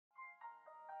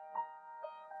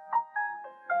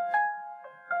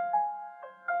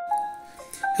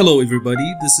Hello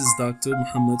everybody, this is Dr.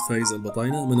 Muhammad Faiz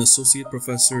Al-Batayna. I'm an Associate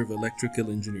Professor of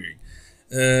Electrical Engineering.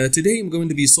 Today I'm going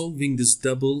to be solving this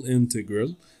double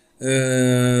integral.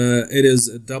 It is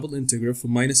a double integral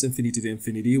from minus infinity to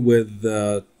infinity with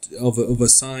of a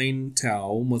sine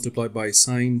tau multiplied by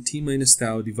sine t minus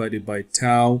tau divided by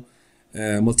tau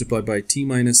multiplied by t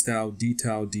minus tau d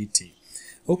tau dt.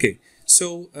 Okay,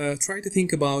 so try to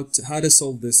think about how to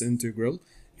solve this integral.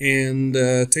 And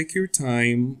take your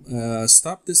time,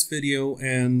 stop this video,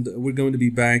 and we're going to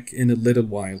be back in a little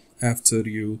while after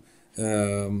you're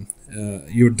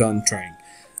done trying.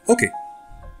 Okay.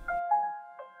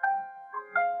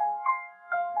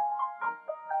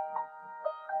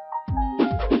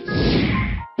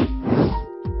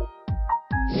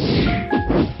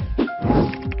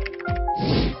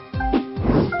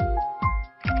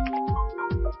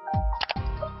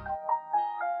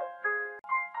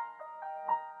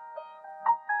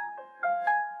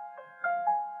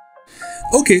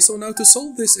 Okay, so now to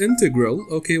solve this integral,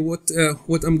 okay, what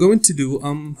I'm going to do,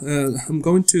 I'm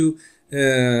going to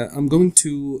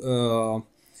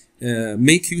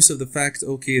make use of the fact,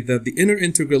 okay, that the inner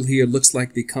integral here looks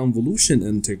like the convolution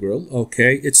integral.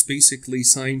 Okay, it's basically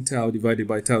sine tau divided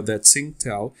by tau, that's sinc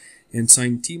tau, and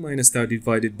sine t minus tau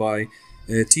divided by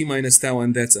t minus tau,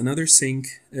 and that's another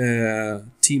sinc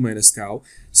t minus tau.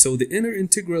 So the inner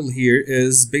integral here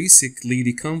is basically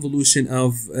the convolution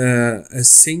of a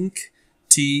sinc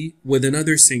t with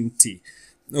another sinc t.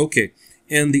 Okay,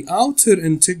 and the outer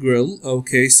integral,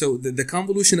 okay, so the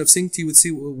convolution of sinc t with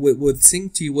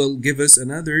sinc t will give us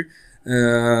another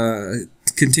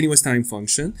continuous time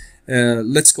function.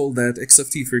 Let's call that x of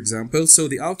t, for example. So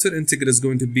the outer integral is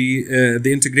going to be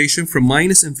the integration from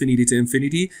minus infinity to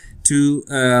infinity to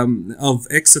of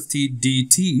x of t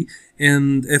dt.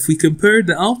 And if we compare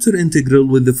the outer integral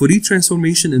with the Fourier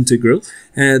transformation integral,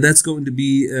 that's going to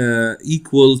be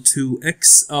equal to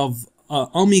x of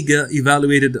omega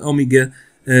evaluated omega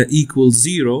equals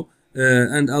 0.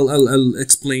 And I'll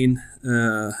explain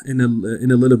in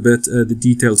a little bit the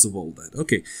details of all that.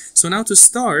 Okay, so now to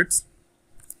start,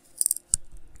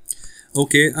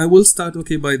 okay, I will start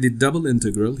by the double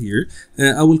integral here.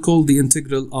 I will call the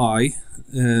integral I,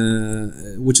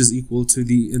 which is equal to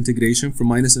the integration from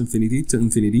minus infinity to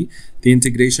infinity, the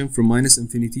integration from minus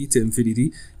infinity to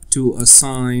infinity to a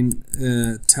sine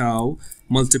tau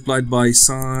multiplied by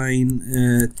sine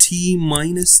t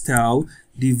minus tau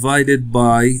divided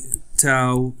by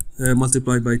tau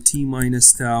multiplied by t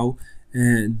minus tau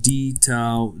d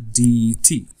tau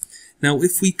dt. Now,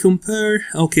 if we compare,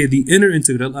 okay, the inner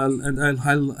integral, I'll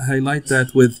highlight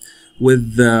that with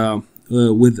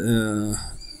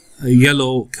a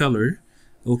yellow color.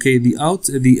 Okay, the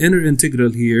inner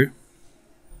integral here.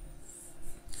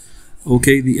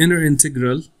 Okay, the inner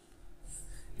integral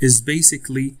is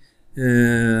basically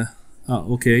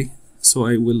okay. So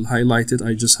I will highlight it.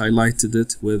 I just highlighted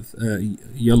it with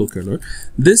yellow color.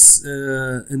 This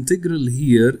integral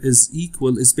here is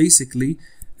basically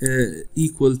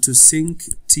equal to sinc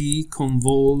t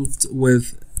convolved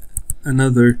with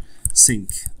another sinc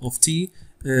of t,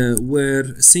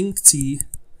 where sinc t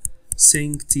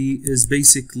is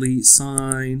basically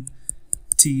sine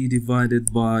t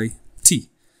divided by t.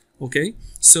 Okay,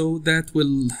 so that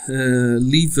will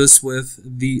leave us with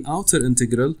the outer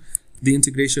integral, the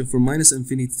integration from minus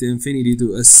infinity to infinity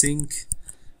to a sinc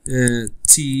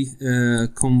t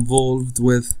convolved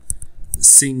with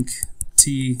sinc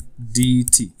t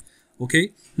dt.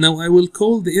 Okay, now I will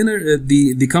call the inner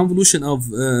the convolution of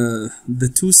the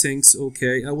two sincs.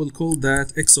 Okay, I will call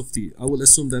that x of t. I will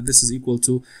assume that this is equal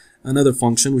to another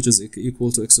function which is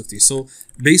equal to x of t. So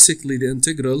basically the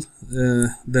integral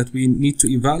that we need to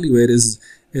evaluate is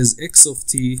x of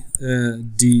t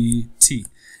dt.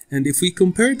 And if we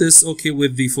compare this, okay,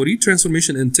 with the Fourier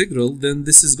transformation integral, then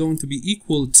this is going to be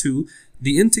equal to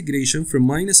the integration from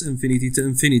minus infinity to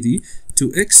infinity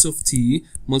to x of t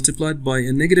multiplied by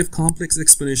a negative complex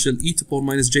exponential e to the power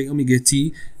minus j omega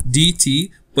t dt,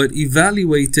 but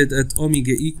evaluated at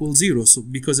omega equals 0. So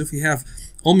because if we have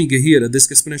omega here at this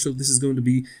exponential, this is going to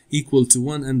be equal to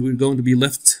 1, and we're going to be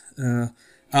left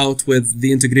out with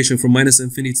the integration from minus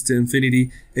infinity to infinity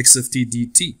x of t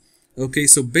dt. Okay,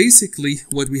 so basically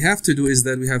what we have to do is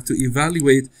that we have to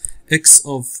evaluate x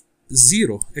of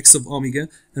 0, x of omega,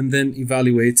 and then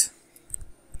evaluate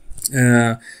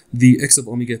the x of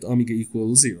omega at omega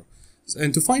equals 0.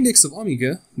 And to find x of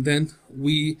omega, then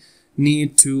we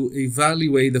need to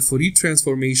evaluate the Fourier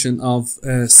transformation of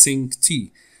sinc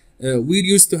t. We're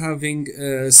used to having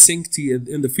sinc t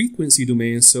in the frequency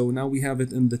domain, so now we have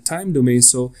it in the time domain,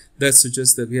 so that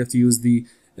suggests that we have to use the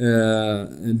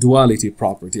duality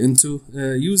property. And to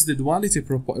use the duality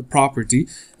property,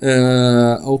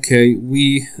 okay,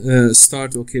 we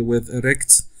start with a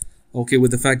rect,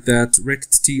 with the fact that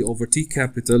rect t over t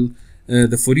capital,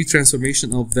 the Fourier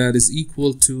transformation of that is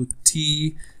equal to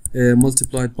t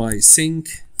multiplied by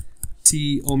sinc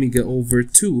t omega over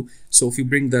 2. So if you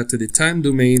bring that to the time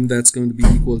domain, that's going to be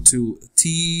equal to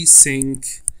t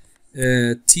sinc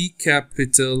t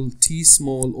capital T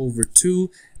small over 2,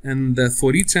 and the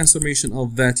Fourier transformation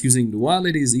of that using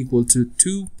duality is equal to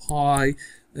 2 pi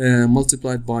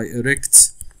multiplied by a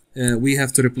rect. We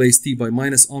have to replace t by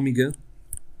minus omega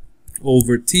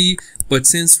over t, but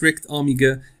since rect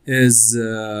omega is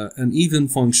an even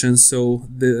function, so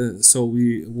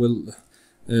we will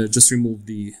just remove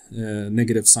the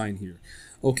negative sign here.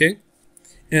 Okay,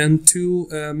 and to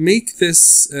make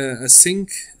this a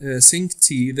sinc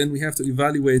t, then we have to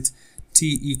evaluate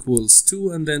t equals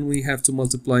 2, and then we have to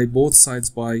multiply both sides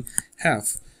by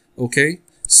half. Okay,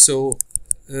 so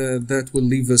that will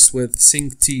leave us with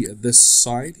sinc t at this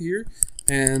side here,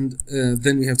 and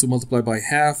then we have to multiply by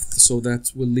half, so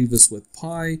that will leave us with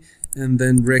pi, and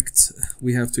then rect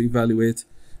we have to evaluate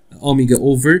omega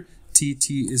over t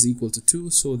is equal to 2,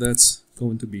 so that's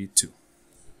going to be 2.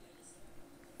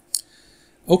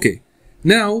 Okay,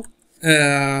 now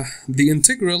the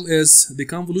integral is the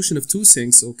convolution of two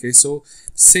sincs. Okay, so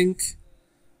sinc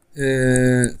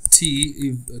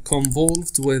t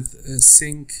convolved with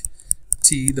sinc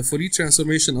t, the Fourier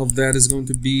transformation of that is going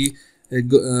to be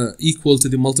equal to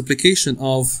the multiplication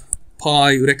of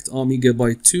pi rect omega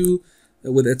by 2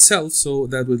 with itself, so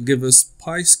that will give us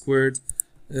pi squared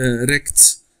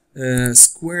rect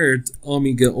squared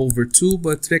omega over 2,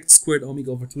 but rect squared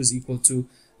omega over 2 is equal to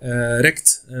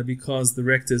rect because the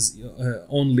rect is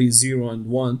only 0 and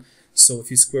 1, so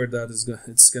if you square that,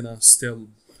 it's gonna still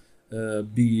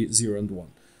be 0 and 1.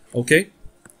 Okay,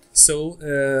 so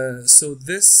so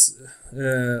this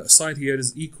side here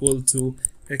is equal to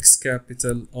x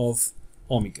capital of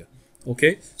omega.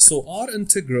 Okay, so our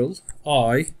integral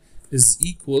I is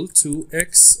equal to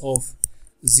x of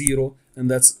 0, and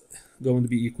that's going to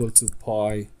be equal to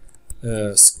pi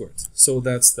squared. So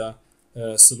that's the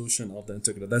solution of the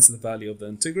integral. That's the value of the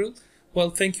integral. Well,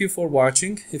 thank you for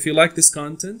watching. If you like this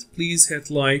content, please hit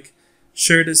like,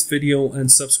 share this video,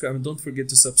 and subscribe. And don't forget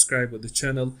to subscribe with the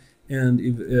channel and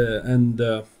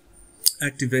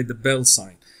activate the bell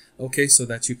sign. Okay, so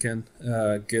that you can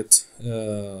get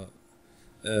the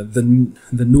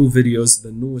new videos,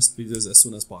 the newest videos as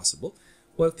soon as possible.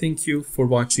 Well, thank you for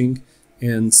watching,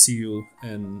 and see you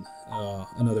in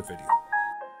another video.